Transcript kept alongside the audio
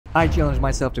I challenged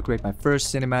myself to create my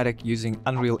first cinematic using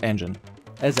Unreal Engine.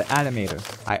 As an animator,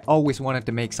 I always wanted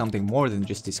to make something more than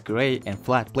just these gray and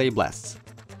flat play blasts.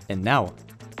 And now,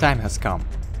 time has come.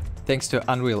 Thanks to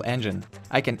Unreal Engine,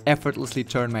 I can effortlessly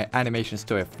turn my animations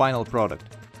to a final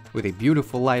product, with a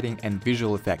beautiful lighting and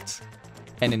visual effects.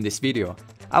 And in this video,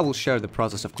 I will share the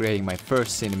process of creating my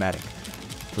first cinematic.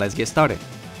 Let's get started!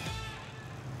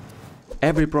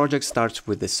 Every project starts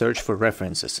with the search for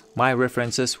references. My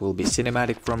references will be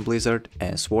cinematic from Blizzard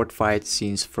and sword fight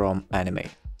scenes from anime.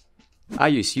 I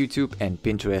use YouTube and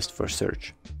Pinterest for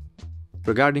search.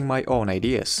 Regarding my own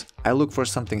ideas, I look for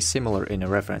something similar in the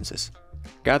references,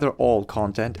 gather all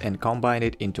content and combine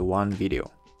it into one video.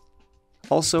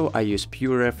 Also, I use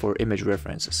PureRef for image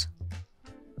references.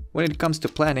 When it comes to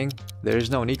planning, there is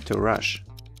no need to rush.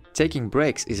 Taking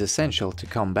breaks is essential to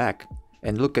come back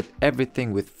and look at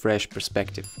everything with fresh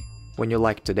perspective. When you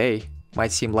like today,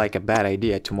 might seem like a bad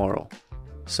idea tomorrow.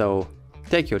 So,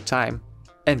 take your time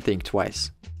and think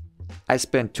twice. I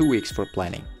spent 2 weeks for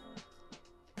planning.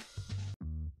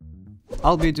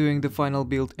 I'll be doing the final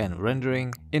build and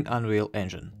rendering in Unreal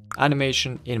Engine.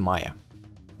 Animation in Maya.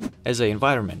 As an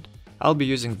environment, I'll be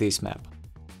using this map.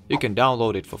 You can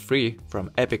download it for free from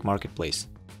Epic Marketplace.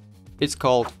 It's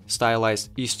called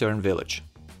Stylized Eastern Village.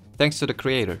 Thanks to the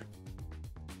creator.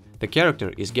 The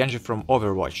character is Genji from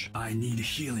Overwatch. I need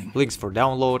healing. Links for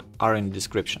download are in the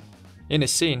description. In a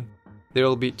scene, there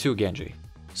will be 2 Genji,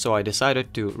 so I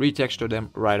decided to retexture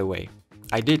them right away.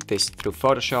 I did this through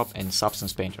Photoshop and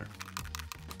Substance Painter.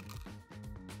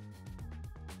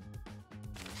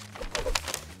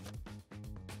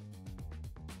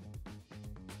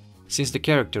 Since the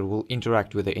character will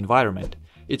interact with the environment,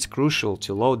 it's crucial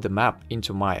to load the map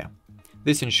into Maya.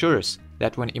 This ensures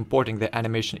that when importing the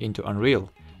animation into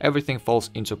Unreal, everything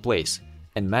falls into place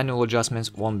and manual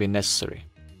adjustments won't be necessary.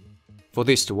 For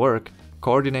this to work,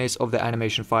 coordinates of the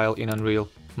animation file in Unreal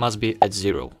must be at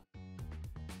 0.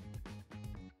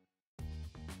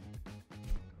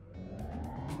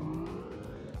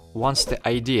 Once the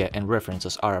idea and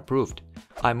references are approved,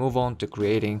 I move on to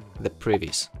creating the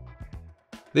Previz.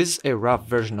 This is a rough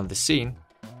version of the scene,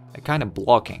 a kind of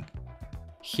blocking.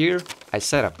 Here I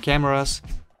set up cameras,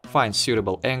 find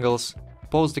suitable angles,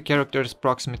 pose the characters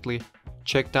approximately,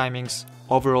 check timings,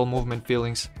 overall movement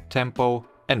feelings, tempo,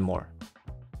 and more.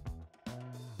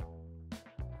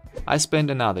 I spent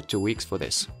another 2 weeks for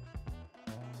this.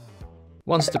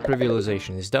 Once the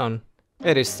previsualization is done,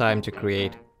 it is time to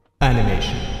create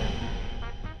animation.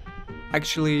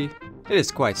 Actually, it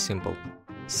is quite simple.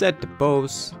 Set the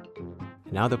pose,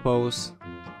 another pose,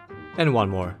 and one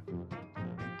more.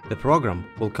 The program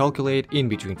will calculate in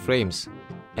between frames,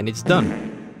 and it's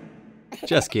done.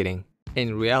 Just kidding.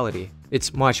 In reality,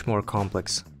 it's much more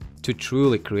complex. To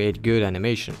truly create good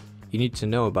animation, you need to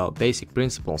know about basic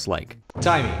principles like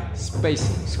timing,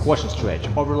 spacing, squash and stretch,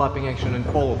 overlapping action and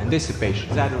follow, anticipation,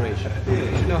 exaggeration.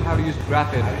 You should know how to use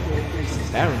graphic,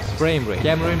 transparency, frame rate,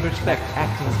 camera in perspective,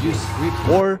 acting, use script,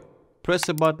 or press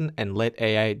a button and let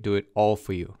AI do it all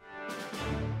for you.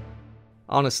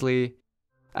 Honestly,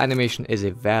 animation is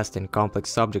a vast and complex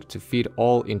subject to fit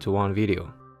all into one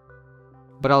video.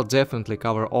 But I'll definitely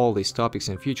cover all these topics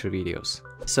in future videos,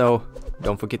 so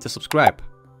don't forget to subscribe.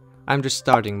 I'm just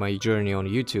starting my journey on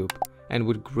YouTube and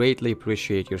would greatly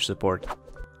appreciate your support.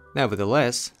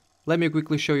 Nevertheless, let me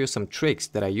quickly show you some tricks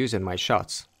that I use in my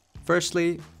shots.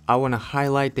 Firstly, I want to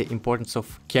highlight the importance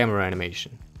of camera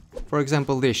animation. For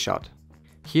example, this shot.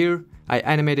 Here, I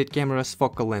animated camera's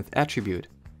focal length attribute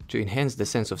to enhance the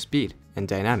sense of speed and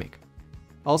dynamic.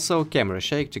 Also, camera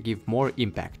shake to give more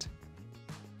impact.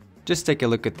 Just take a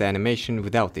look at the animation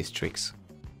without these tricks.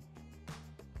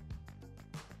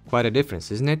 Quite a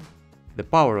difference, isn't it? The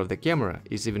power of the camera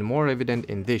is even more evident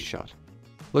in this shot.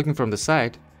 Looking from the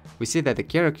side, we see that the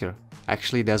character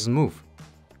actually doesn't move,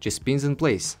 just spins in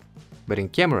place. But in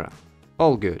camera,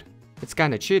 all good. It's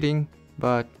kinda cheating,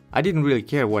 but I didn't really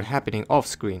care what happening off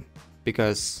screen,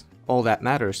 because all that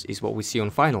matters is what we see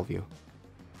on final view.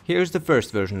 Here's the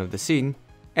first version of the scene.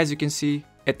 As you can see,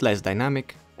 it's less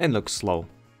dynamic and looks slow.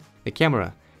 The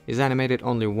camera is animated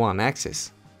only one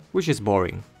axis, which is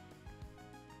boring.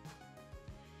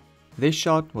 This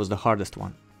shot was the hardest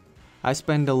one. I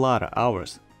spent a lot of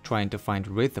hours trying to find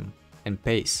rhythm and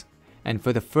pace, and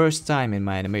for the first time in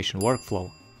my animation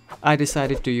workflow, I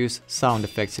decided to use sound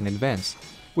effects in advance,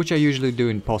 which I usually do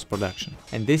in post-production,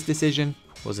 and this decision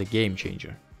was a game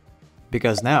changer.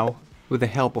 Because now, with the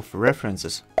help of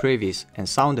references, previz, and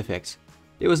sound effects,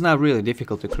 it was not really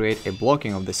difficult to create a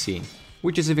blocking of the scene,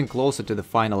 which is even closer to the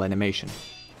final animation.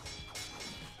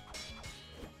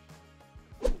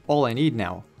 All I need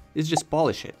now is just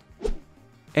polish it.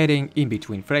 adding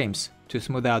in-between frames to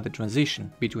smooth out the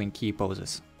transition between key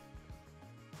poses.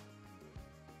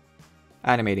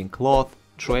 Animating cloth,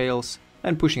 trails,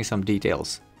 and pushing some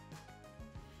details.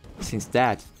 Since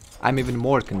that, I'm even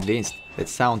more convinced that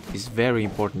sound is very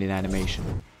important in animation.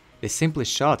 The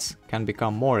simplest shots can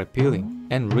become more appealing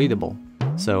and readable,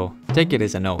 so take it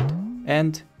as a note.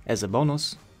 And as a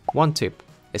bonus, one tip,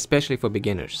 especially for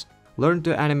beginners. Learn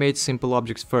to animate simple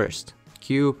objects first,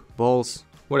 cube, balls,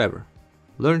 whatever.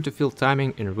 Learn to feel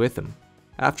timing and rhythm.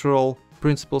 After all,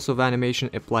 principles of animation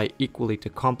apply equally to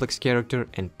complex character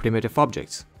and primitive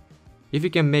objects. If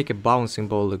you can make a bouncing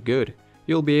ball look good,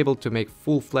 you'll be able to make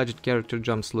full-fledged character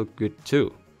jumps look good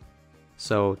too.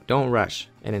 So don't rush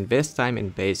and invest time in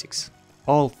basics.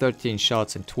 All 13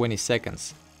 shots in 20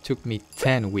 seconds took me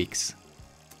 10 weeks.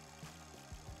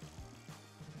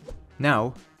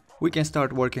 Now, we can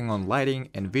start working on lighting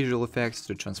and visual effects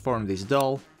to transform these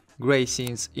dull, gray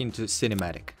scenes into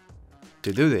cinematic.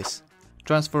 To do this,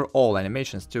 transfer all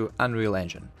animations to Unreal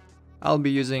Engine. I'll be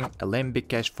using Alembic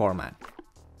Cache format.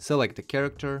 Select the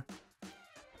character,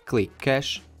 click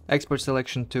Cache, export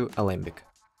selection to Alembic.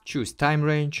 Choose time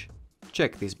range,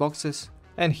 check these boxes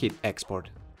and hit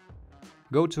Export.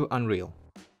 Go to Unreal.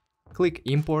 Click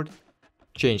Import,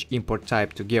 change import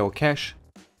type to geocache,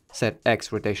 set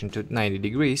X rotation to 90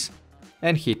 degrees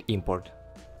and hit Import.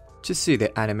 To see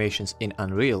the animations in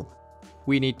Unreal,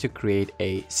 we need to create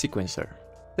a sequencer.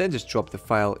 Then just drop the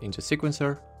file into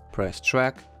sequencer, press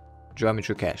Track,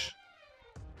 Geometry Cache.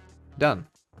 Done.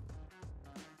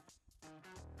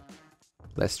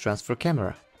 Let's transfer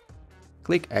camera.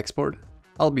 Click Export.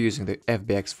 I'll be using the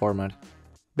FBX format.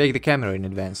 Bake the camera in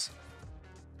advance.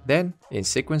 Then, in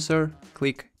sequencer,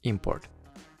 click Import.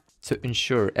 To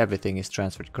ensure everything is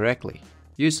transferred correctly,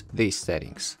 use these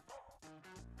settings.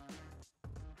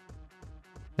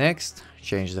 Next,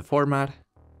 change the format.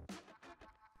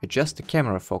 Adjust the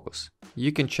camera focus.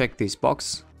 You can check this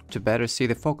box to better see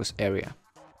the focus area.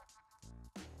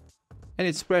 And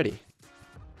it's ready.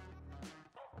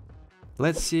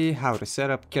 Let's see how to set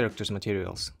up characters'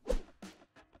 materials.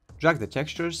 Drag the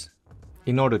textures.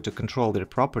 In order to control their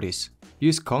properties,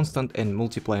 use constant and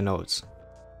multiply nodes.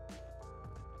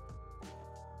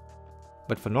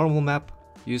 But for normal map,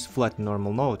 use flat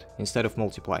normal node instead of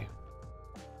multiply.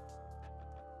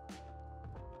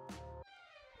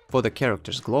 For the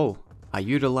character's glow, I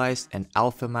utilized an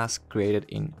alpha mask created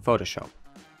in Photoshop.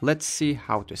 Let's see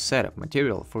how to set up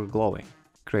material for glowing.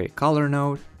 Create color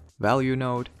node, value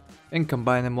node, and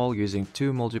combine them all using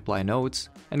two multiply nodes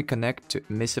and connect to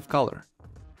emissive color.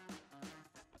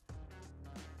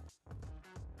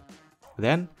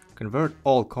 Then, convert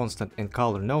all constant and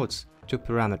color nodes to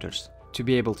parameters to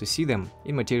be able to see them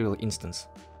in material instance.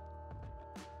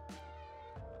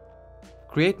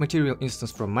 Create material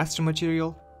instance from master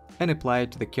material and apply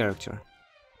it to the character.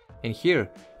 And here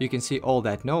you can see all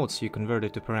that nodes you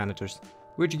converted to parameters,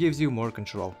 which gives you more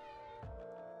control.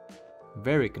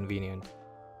 Very convenient.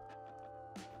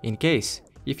 In case,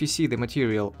 if you see the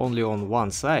material only on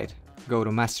one side, go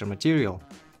to master material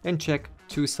and check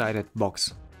two-sided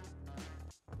box.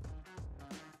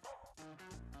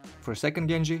 For second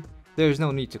Genji, there is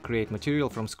no need to create material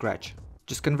from scratch.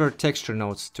 Just convert texture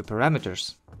nodes to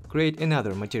parameters, create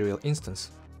another material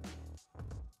instance,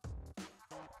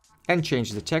 and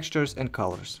change the textures and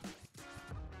colors.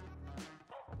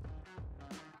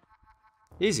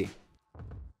 Easy.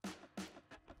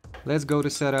 Let's go to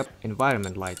setup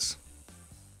environment lights.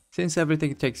 Since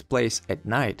everything takes place at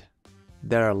night,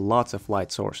 there are lots of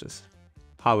light sources.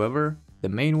 However, the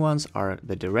main ones are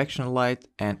the directional light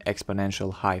and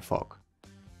exponential high fog.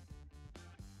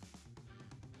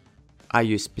 I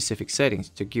use specific settings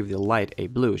to give the light a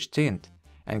bluish tint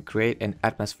and create an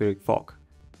atmospheric fog.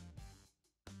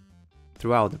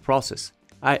 Throughout the process,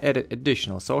 I added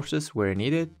additional sources where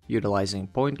needed, utilizing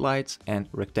point lights and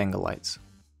rectangle lights.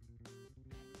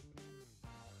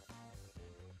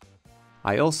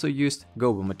 I also used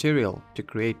Gobo material to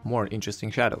create more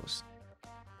interesting shadows.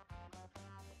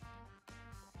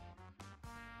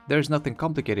 There's nothing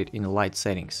complicated in the light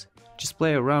settings. Just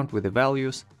play around with the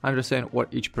values, understand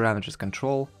what each parameters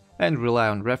control, and rely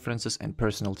on references and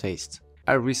personal tastes.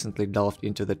 I recently delved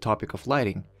into the topic of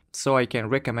lighting, so I can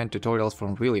recommend tutorials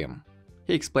from William.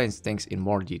 He explains things in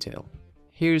more detail.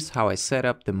 Here's how I set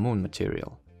up the moon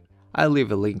material. I'll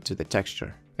leave a link to the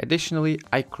texture. Additionally,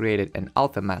 I created an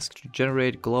alpha mask to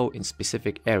generate glow in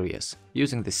specific areas,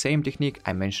 using the same technique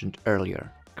I mentioned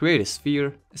earlier. Create a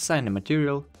sphere, assign a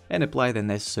material, and apply the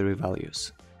necessary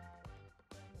values.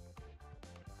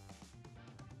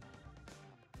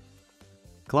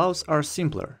 Clouds are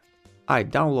simpler. I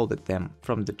downloaded them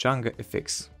from the Django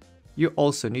FX. You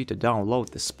also need to download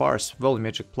the sparse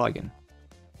volumetric plugin.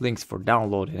 Links for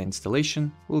download and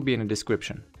installation will be in the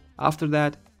description. After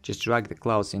that, just drag the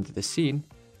clouds into the scene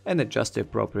and adjust the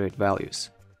appropriate values.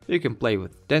 You can play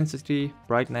with density,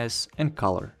 brightness, and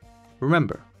color.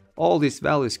 Remember, all these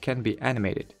values can be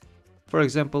animated. For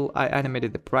example, I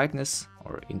animated the brightness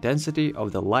or intensity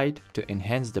of the light to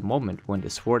enhance the moment when the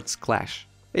swords clash.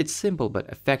 It's simple but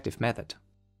effective method.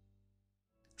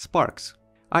 Sparks.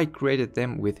 I created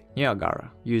them with Niagara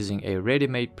using a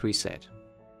ready-made preset.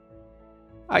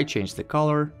 I changed the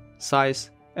color, size,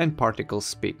 and particle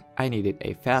speed. I needed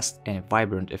a fast and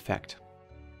vibrant effect.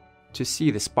 To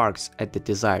see the sparks at the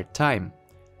desired time,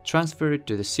 transfer it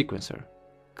to the sequencer.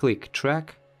 Click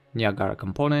Track, Niagara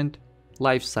Component,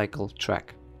 Life Cycle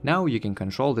Track. Now you can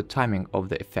control the timing of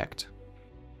the effect.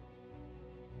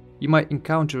 You might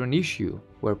encounter an issue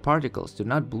where particles do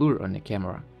not blur on the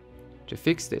camera. To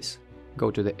fix this,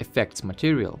 go to the Effects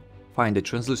material, find the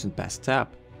Translucent Path tab,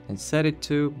 and set it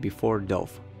to Before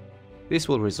Dove. This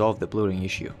will resolve the blurring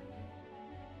issue.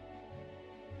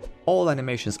 All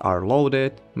animations are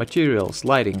loaded, materials,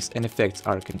 lightings, and effects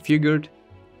are configured,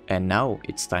 and now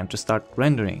it's time to start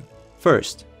rendering.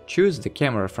 First, choose the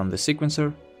camera from the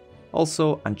sequencer.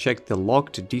 Also, uncheck the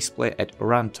Lock to Display at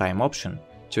Runtime option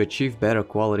to achieve better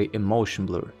quality in motion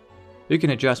blur. You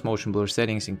can adjust motion blur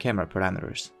settings in camera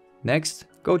parameters. Next,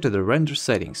 go to the Render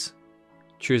settings.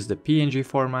 Choose the PNG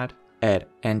format, add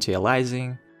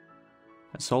anti-aliasing,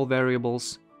 and solve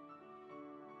variables.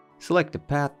 Select the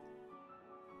path,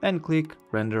 and click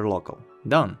Render Local.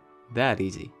 Done! That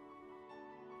easy.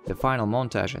 The final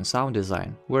montage and sound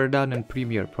design were done in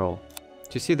Premiere Pro.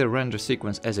 To see the render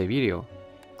sequence as a video,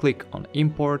 click on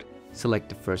Import, select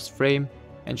the first frame,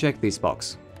 and check this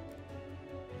box.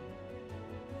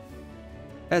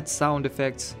 Add sound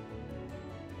effects,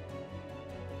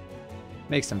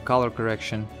 make some color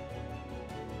correction,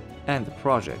 and the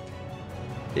project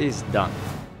is done.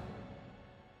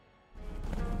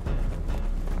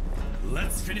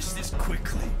 Let's finish this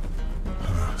quickly.